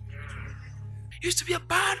mean. You used to be a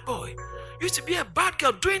bad boy. You used to be a bad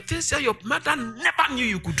girl doing things that your mother never knew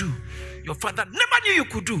you could do. Your father never knew you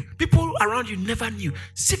could do. People around you never knew.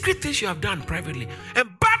 Secret things you have done privately.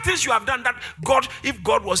 And bad things you have done that God, if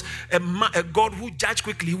God was a God who judged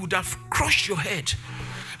quickly, he would have crushed your head.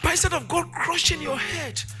 But instead of God crushing your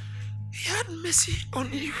head, he had mercy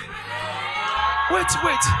on you. Wait.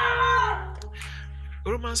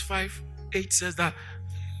 Romans 5:8 says that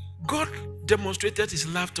God demonstrated his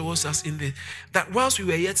love towards us that whilst we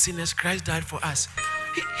were yet sinners, Christ died for us.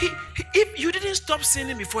 If you didn't stop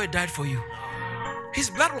sinning before he died for you, his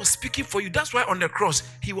blood was speaking for you. That's why on the cross,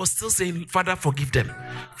 he was still saying, "Father, forgive them.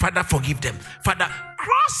 Father, forgive them. Father,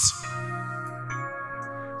 cross."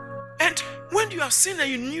 And when you have sinned and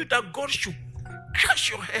you knew that God should crush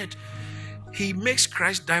your head, he makes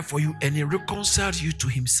Christ die for you and he reconciles you to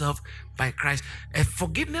himself by Christ. A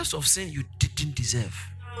forgiveness of sin you didn't deserve.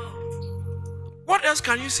 What else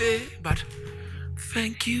can you say but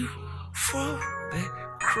thank you for the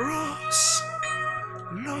cross,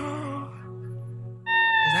 Lord?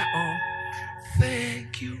 Is that all?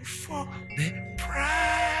 Thank you for the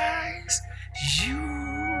price you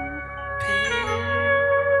paid.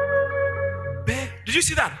 Did you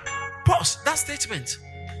see that? Pause that statement.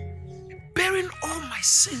 Bearing all my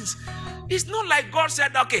sins. It's not like God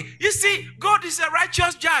said, okay, you see, God is a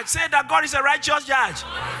righteous judge. Say that God is a righteous judge.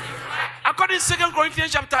 According to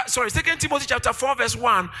 2 Timothy chapter 4 verse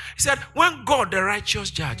 1, he said, when God the righteous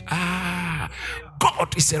judge,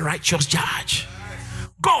 God is a righteous judge.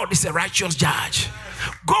 God is a righteous judge.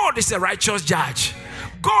 God is a righteous judge.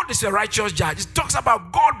 God is a righteous judge. It talks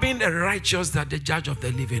about God being the righteous, that the judge of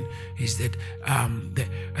the living is that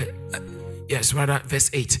verse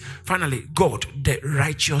 8. Finally, God, the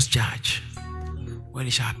righteous judge, when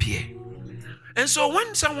he shall appear. And so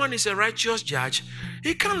when someone is a righteous judge,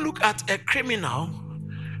 he can look at a criminal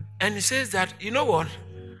and he says that, you know what?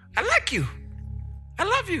 I like you. I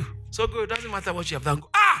love you. So good. It doesn't matter what you have done.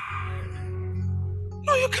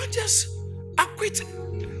 No, you can't just acquit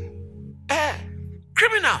a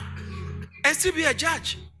criminal and still be a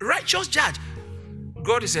judge. Righteous judge.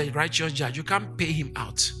 God is a righteous judge. You can't pay him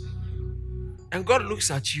out. And God looks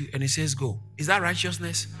at you and he says, go. Is that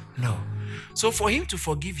righteousness? No. So for him to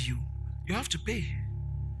forgive you, you have to pay.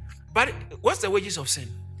 But what's the wages of sin?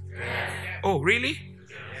 Oh, really?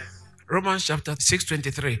 Romans chapter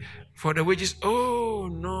 6:23. For the wages, oh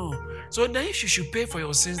no. So then if you should pay for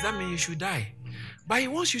your sins, that means you should die. But he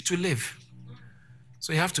wants you to live.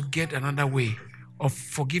 So you have to get another way of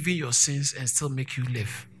forgiving your sins and still make you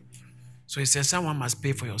live. So he says someone must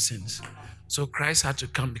pay for your sins. So Christ had to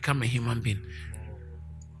come, become a human being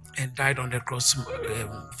and died on the cross.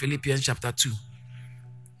 Philippians chapter 2.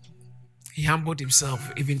 He humbled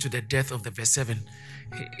himself even to the death of the verse 7.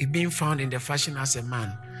 He being found in the fashion as a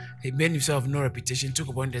man. He made himself no reputation, took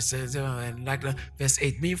upon the and like verse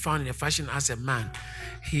 8, being found in the fashion as a man,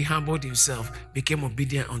 he humbled himself, became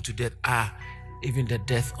obedient unto death, even the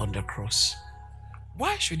death on the cross.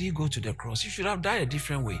 Why should he go to the cross? He should have died a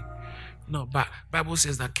different way. No, but Bible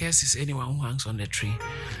says that curse is anyone who hangs on the tree.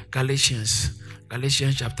 Galatians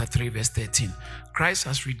chapter 3 verse 13. Christ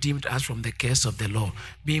has redeemed us from the curse of the law,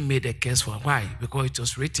 being made a curse for why? Because it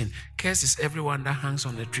was written, curse is everyone that hangs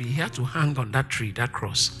on the tree. He had to hang on that tree, that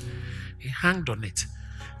cross. He hanged on it.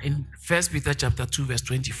 In 1 Peter chapter 2 verse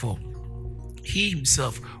 24, he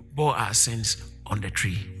himself bore our sins on the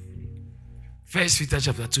tree. 1 Peter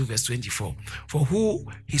chapter 2 verse 24. For who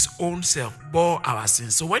his own self bore our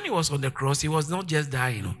sins. So when he was on the cross, he was not just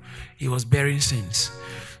dying, he was bearing sins.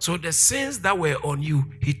 So the sins that were on you,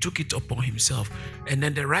 he took it upon himself. And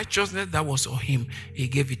then the righteousness that was on him, he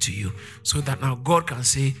gave it to you. So that now God can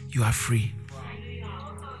say you are free.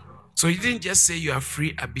 So he didn't just say you are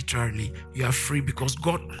free arbitrarily. You are free because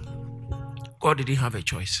God didn't have a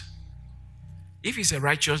choice. If he's a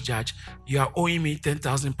righteous judge, you are owing me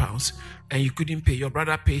 10,000 pounds and you couldn't pay. Your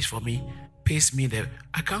brother pays me there.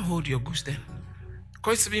 I can't hold your goods then.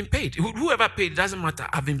 Because it's been paid. Whoever paid, it doesn't matter.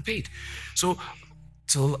 I've been paid. So,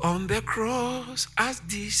 till on the cross, as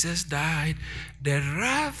Jesus died, the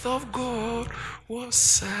wrath of God was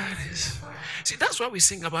satisfied. See, that's why we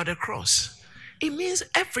sing about the cross. It means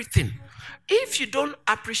everything. If you don't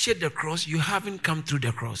appreciate the cross, you haven't come through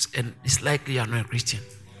the cross. And it's likely you're not a Christian.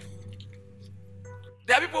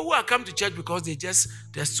 There are people who are come to church because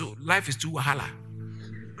life is too wahala.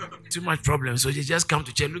 Too much problem. So they just come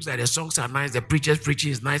to church. Looks like the songs are nice. The preachers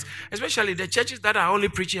preaching is nice. Especially the churches that are only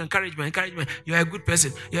preaching encouragement. You're a good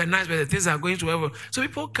person. You're a nice person. Things are going to wherever. So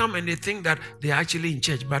people come and they think that they're actually in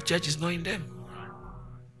church. But church is not in them.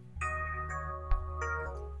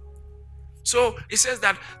 So it says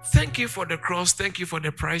that, thank you for the cross. Thank you for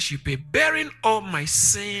the price you paid. Bearing all my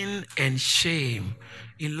sin and shame.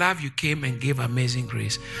 In love you came and gave amazing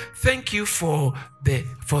grace. Thank you for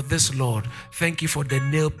this, Lord. Thank you for the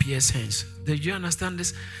nail-pierced hands. Did you understand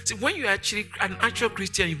this? See, when you're actually an actual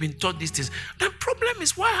Christian, you've been taught these things. The problem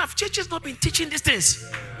is, why have churches not been teaching these things?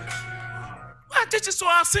 Why churches, so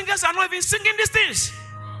our singers are not even singing these things?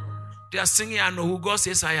 They are singing, I know who God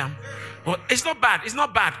says I am. Well, it's not bad.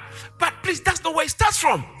 But please, that's not where it starts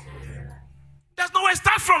from. That's not where it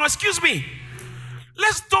starts from. Excuse me.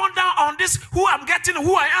 Let's tone down on this, who I'm getting,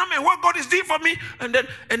 who I am, and what God is doing for me. And then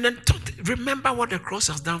remember what the cross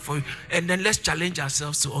has done for you. And then let's challenge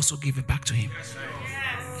ourselves to also give it back to him. Yes.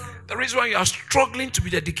 The reason why you are struggling to be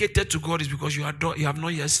dedicated to God is because you have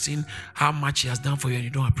not yet seen how much he has done for you and you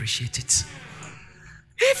don't appreciate it.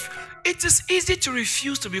 If it is easy to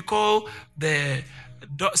refuse to be called the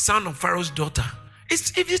son of Pharaoh's daughter,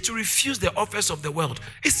 it's easy to refuse the offers of the world.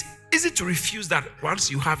 It's easy to refuse that once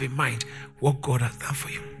you have in mind what God has done for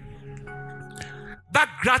you. That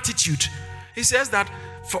gratitude, he says that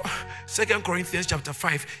for 2 Corinthians chapter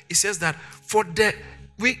 5, he says that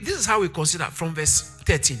this is how we consider from verse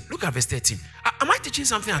 13. Look at verse 13. Am I teaching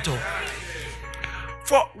something at all?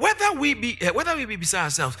 For whether we be beside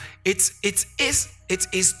ourselves, it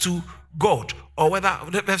is to God, or whether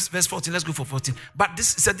verse 14. Let's go for 14. But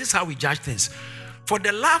this is how we judge things. For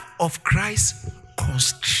the love of Christ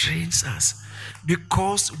constrains us,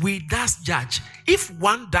 because we thus judge: if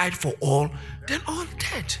one died for all, then all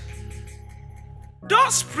dead.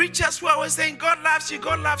 Those preachers who are always saying God loves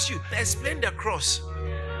you, explain the cross.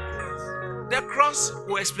 The cross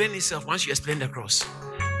will explain itself once you explain the cross.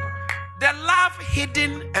 The love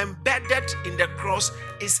hidden, embedded in the cross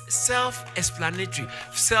is self-explanatory,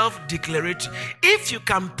 self-declaratory. If you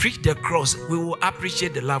can preach the cross, we will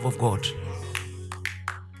appreciate the love of God.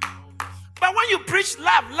 But when you preach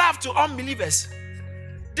love to unbelievers,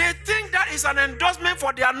 they think that is an endorsement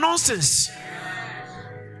for their nonsense.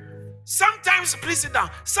 Sometimes, please sit down.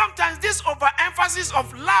 Sometimes this overemphasis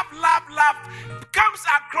of love comes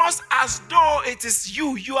across as though it is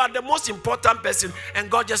you. You are the most important person,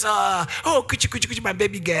 and God just could you, my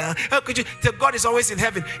baby girl? Could you? God is always in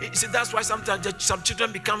heaven. You see, that's why sometimes some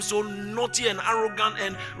children become so naughty and arrogant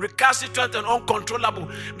and recalcitrant and uncontrollable,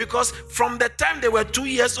 because from the time they were 2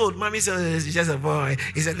 years old, mommy said he's just a boy.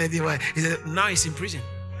 He's a lady boy. Now he's in prison.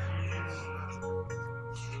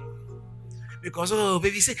 Because, oh,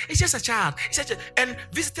 baby, say, it's just a child. And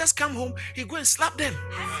visitors come home, he go and slap them.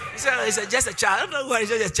 He said, it's just a child. I don't know why it's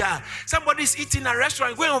just a child. Somebody's eating in a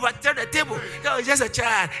restaurant, going over to the table. No, it's just a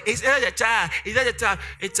child. It's just a child. It's just a child.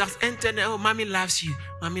 It's just internet. Oh, mommy loves you.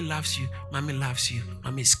 Mommy loves you. Mommy loves you.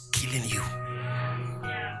 Mommy is killing you.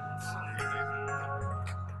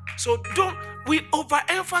 So we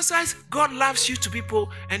overemphasize God loves you to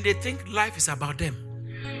people and they think life is about them.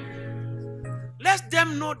 Let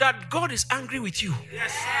them know that God is angry with you.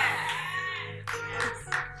 Yes.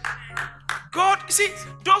 God, see,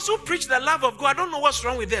 those who preach the love of God, I don't know what's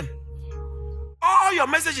wrong with them. All your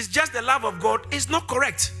message is just the love of God is not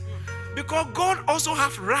correct. Because God also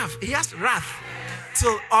has wrath. He has wrath.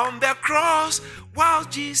 Till on the cross, while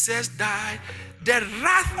Jesus died, the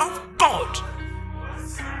wrath of God.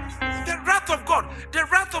 The wrath of God. The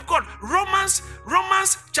wrath of God. Romans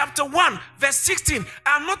chapter 1, verse 16.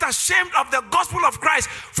 I am not ashamed of the gospel of Christ,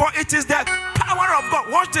 for it is the power of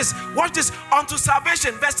God. Watch this. Unto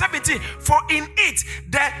salvation. Verse 17. For in it,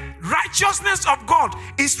 the righteousness of God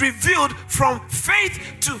is revealed from faith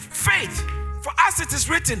to faith. For as it is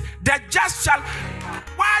written, the just shall.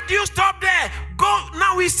 Why do you stop there? Go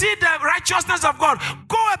now. We see the righteousness of God.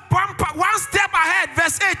 Go one step ahead,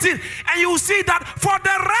 verse 18, and you will see that for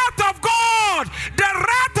the wrath of God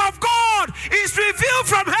is revealed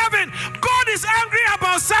from heaven. God is angry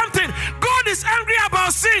about something. God is angry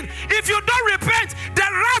about sin. If you don't repent, the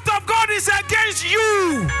wrath of God is against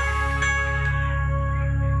you.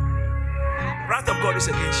 Wrath of God is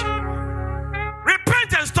against you.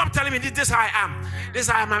 Repent and stop telling me this is how I am. This is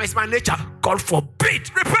how I am. It's my nature. God forbid.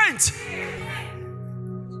 Repent.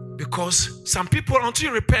 Because some people, until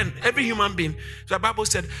you repent, every human being, the Bible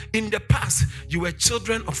said, in the past, you were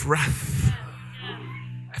children of wrath.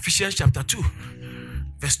 Ephesians chapter 2,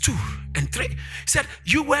 verse 2 and 3. He said,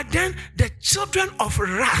 you were then the children of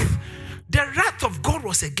wrath. The wrath of God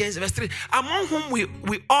was against, verse 3, among whom we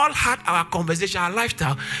all had our conversation, our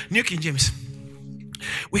lifestyle. New King James.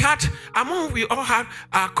 We all had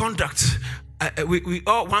our conduct. We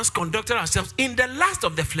all once conducted ourselves in the lust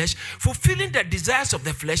of the flesh, fulfilling the desires of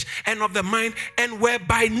the flesh and of the mind, and were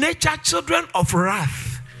by nature children of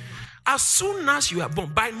wrath. As soon as you are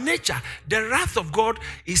born, by nature, the wrath of God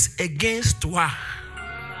is against toi.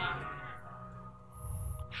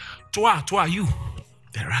 Toi, you.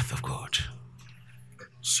 The wrath of God.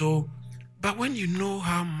 So, but when you know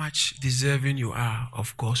how much deserving you are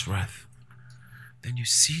of God's wrath, then you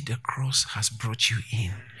see the cross has brought you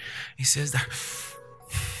in. He says that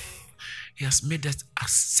he has made us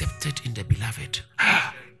accepted in the beloved.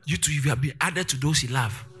 You too, you have been added to those he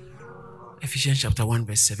loves. Ephesians chapter 1,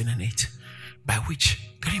 verse 7 and 8. By which,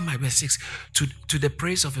 carrying my verse 6, to the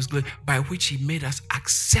praise of his glory, by which he made us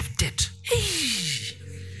accepted.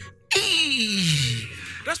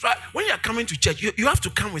 That's why when you are coming to church, you have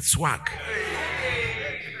to come with swag.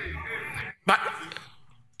 But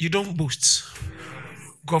you don't boast.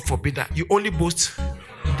 God forbid that. You only boast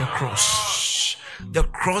in the cross. The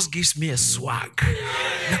cross gives me a swag.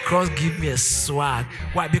 The cross gives me a swag.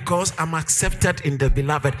 Why? Because I'm accepted in the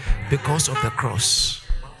beloved because of the cross.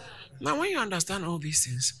 Now, when you understand all these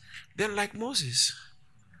things, then like Moses,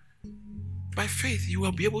 by faith, you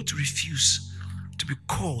will be able to refuse to be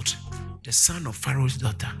called the son of Pharaoh's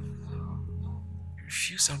daughter. You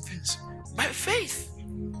refuse some things. By faith,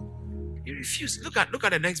 you refuse. Look at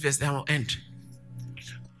the next verse, then I'll end.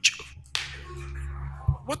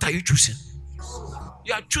 What are you choosing?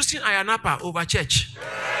 You are choosing Ayanapa over church.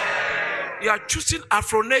 You are choosing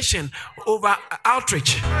Afro Nation over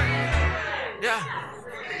outreach. Yeah.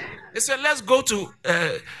 They said, let's go to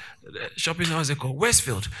shopping, how's it called?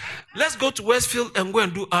 Westfield. Let's go to Westfield and go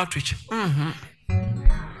and do outreach.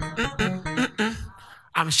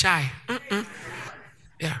 I'm shy.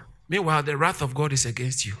 Yeah. Meanwhile, the wrath of God is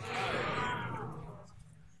against you.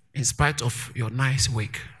 In spite of your nice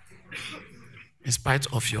wig. In spite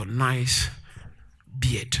of your nice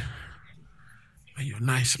beard. And your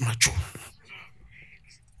nice macho.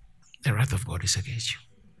 The wrath of God is against you.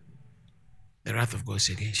 The wrath of God is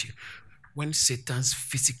against you. When Satan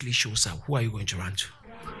physically shows up, who are you going to run to?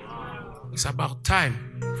 It's about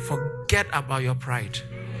time. Forget about your pride.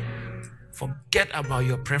 Forget about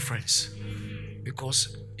your preference.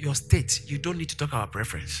 Because your state, you don't need to talk about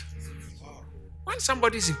preference. When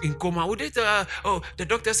somebody is in coma, would they the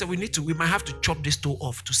doctor said we might have to chop this toe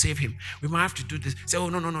off to save him. We might have to do this. Say, oh,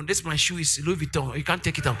 no, this my shoe is Louis Vuitton. You can't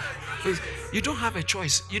take it out. You don't have a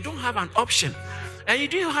choice. You don't have an option. And you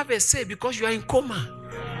don't have a say because you are in coma.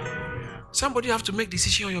 Somebody have to make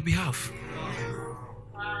decision on your behalf.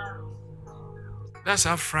 That's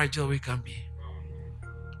how fragile we can be.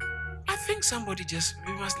 I think think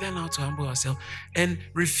we must learn how to humble ourselves and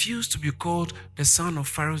refuse to be called the son of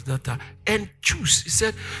Pharaoh's daughter and choose. He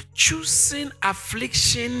said, choosing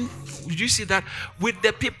affliction, did you see that? With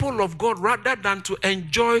the people of God rather than to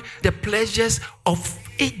enjoy the pleasures of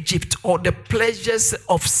Egypt or the pleasures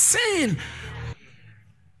of sin.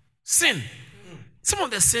 Sin. Some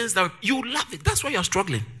of the sins that you love it. That's why you're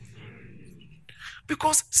struggling.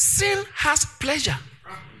 Because sin has pleasure.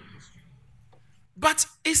 But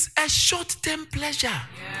it's a short-term pleasure.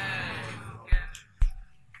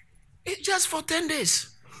 It's just for 10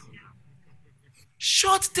 days.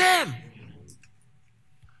 Short-term.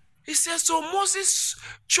 He says, so Moses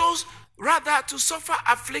chose rather to suffer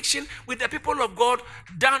affliction with the people of God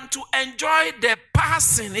than to enjoy the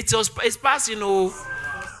passing. It's passing, oh.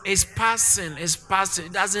 It's passing.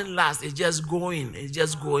 It doesn't last. It's just going.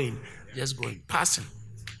 Passing.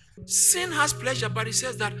 Sin has pleasure, but he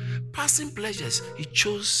says that passing pleasures, he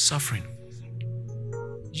chose suffering.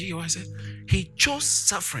 Do you hear what I said? He chose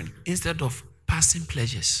suffering instead of passing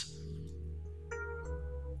pleasures.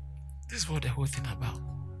 This is what the whole thing about.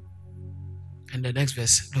 And the next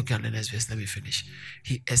verse, look at the next verse, let me finish.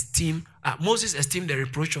 Moses esteemed the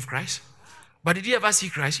reproach of Christ. But did he ever see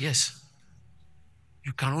Christ? Yes.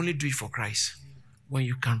 You can only do it for Christ when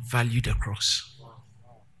you can value the cross.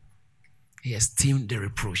 He esteemed the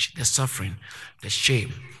reproach, the suffering, the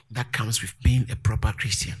shame that comes with being a proper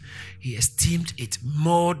Christian. He esteemed it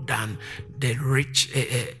more than the rich.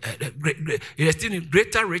 He esteemed it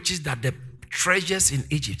greater riches than the treasures in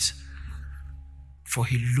Egypt. For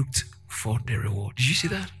he looked for the reward. Did you see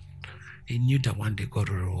that? He knew that one day God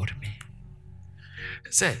will reward me.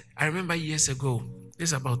 I remember years ago, this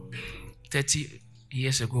is about 30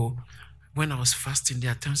 years ago, when I was fasting,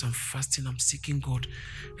 there are times I'm fasting, I'm seeking God,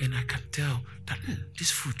 and I can tell that this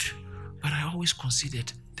food, but I always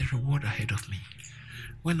considered the reward ahead of me.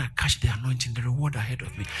 When I catch the anointing, the reward ahead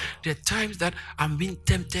of me. There are times that I'm being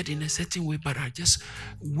tempted in a certain way, but I just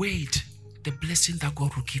wait the blessing that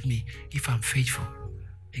God will give me if I'm faithful.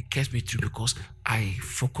 It gets me through because I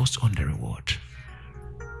focused on the reward.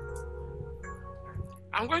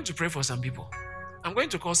 I'm going to pray for some people. I'm going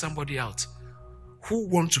to call somebody out who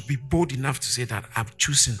want to be bold enough to say that I'm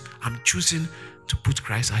choosing to put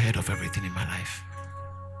Christ ahead of everything in my life.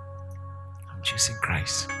 I'm choosing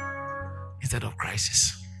Christ instead of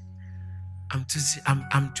crisis. I'm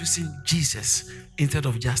choosing Jesus instead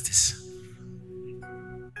of justice.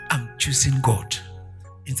 I'm choosing God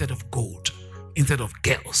instead of gold, instead of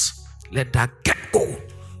girls. Let that girl go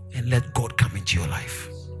and let God come into your life.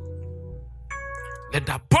 Let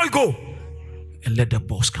that boy go and let the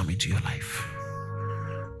boss come into your life.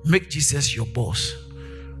 Make Jesus your boss.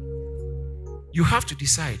 You have to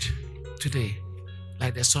decide today,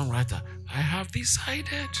 like the songwriter, I have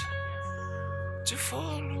decided to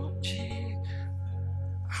follow Jesus.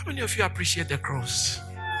 How many of you appreciate the cross?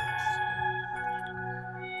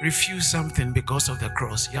 Refuse something because of the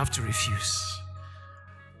cross. You have to refuse.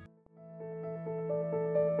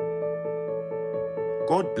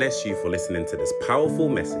 God bless you for listening to this powerful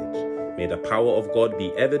message. May the power of God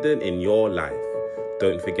be evident in your life.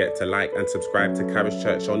 Don't forget to like and subscribe to Charis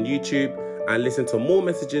Church on YouTube and listen to more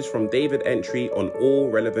messages from David Entry on all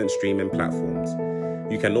relevant streaming platforms.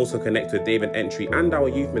 You can also connect with David Entry and our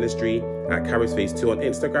youth ministry at Charis Phase 2 on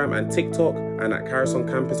Instagram and TikTok and at Charis on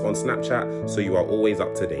Campus on Snapchat so you are always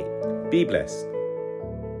up to date. Be blessed.